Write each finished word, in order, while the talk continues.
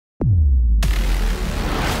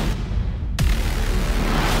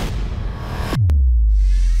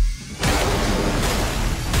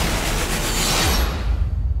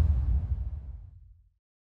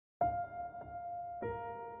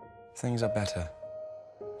Things are better.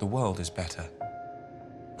 The world is better.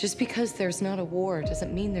 Just because there's not a war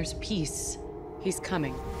doesn't mean there's peace. He's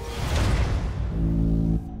coming.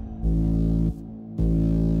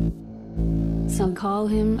 Some call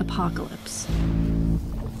him Apocalypse.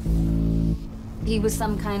 He was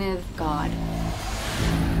some kind of god.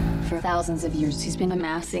 For thousands of years, he's been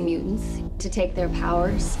amassing mutants to take their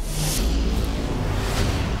powers.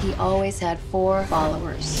 He always had 4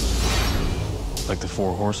 followers. Like the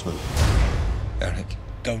 4 horsemen. Eric,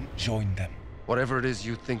 don't join them. Whatever it is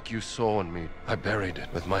you think you saw in me, I buried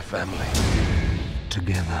it with my family.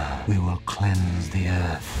 Together, we will cleanse the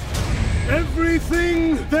earth.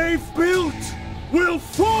 Everything they've built will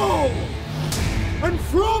fall! And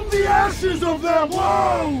from the ashes of their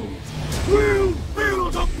world, we'll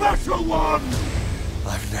build a better one!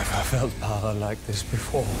 I've never felt power like this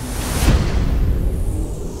before.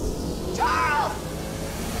 Charles!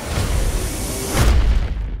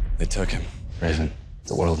 They took him. Raven,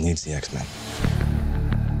 the world needs the X-Men.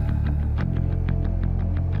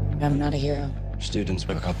 I'm not a hero. Students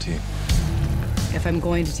look up to you. If I'm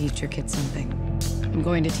going to teach your kids something, I'm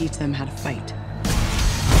going to teach them how to fight.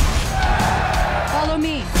 Follow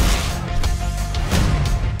me.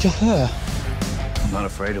 You're her. I'm not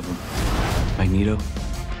afraid of him. Magneto,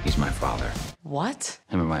 he's my father. What?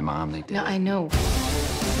 Him and my mom, they did. No, I know.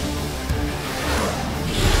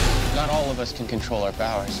 Not all of us can control our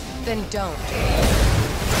powers. Then don't.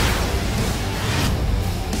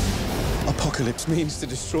 Apocalypse means to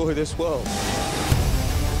destroy this world.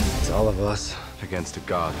 It's all of us against a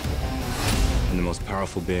god. And the most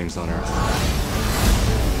powerful beings on Earth.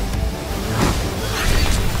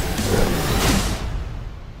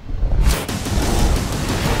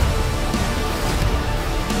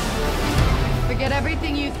 Forget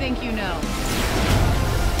everything you think you know.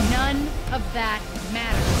 None of that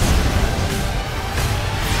matters.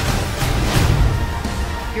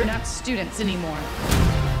 You're not students anymore.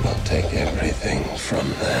 I'll take everything from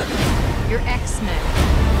them. You're X-Men.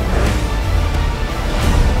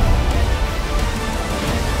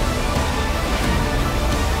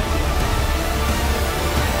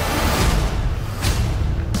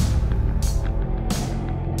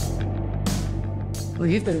 Well,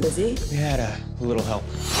 you've been busy. We had a little help.